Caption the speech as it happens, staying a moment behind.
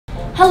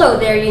Hello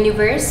there,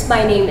 universe!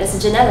 My name is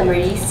Janella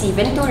C.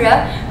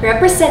 Ventura,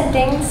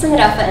 representing San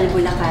Rafael,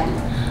 Bulacan.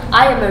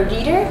 I am a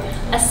reader,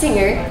 a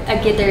singer, a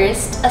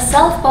guitarist, a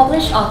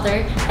self-published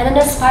author, and an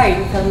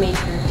aspiring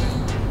filmmaker.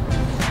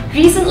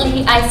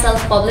 Recently, I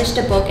self-published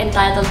a book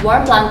entitled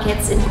Warm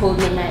Blankets in Cold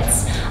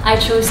Midnights. I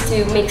chose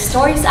to make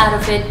stories out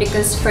of it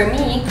because for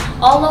me,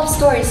 all love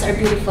stories are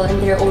beautiful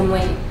in their own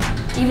way,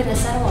 even the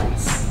sad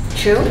ones.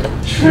 True?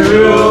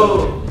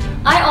 True!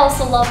 I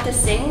also love to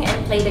sing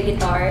and play the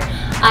guitar.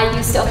 I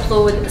used to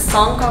upload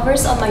song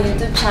covers on my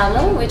YouTube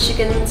channel, which you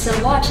can still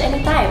watch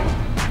anytime.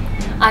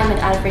 I'm an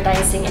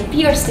advertising and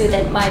PR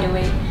student, by the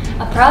way.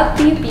 A proud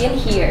PPN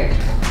here.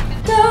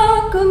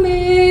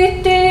 Gagamitin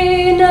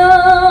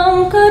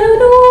ang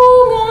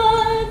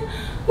karunungan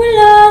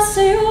mula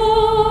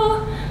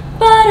sa'yo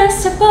para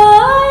sa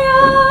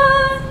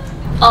bayan.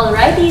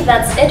 Alrighty,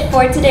 that's it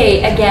for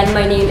today. Again,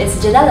 my name is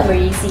Janella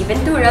C.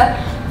 Ventura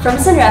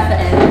from San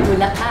Rafael,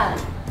 Bulacan.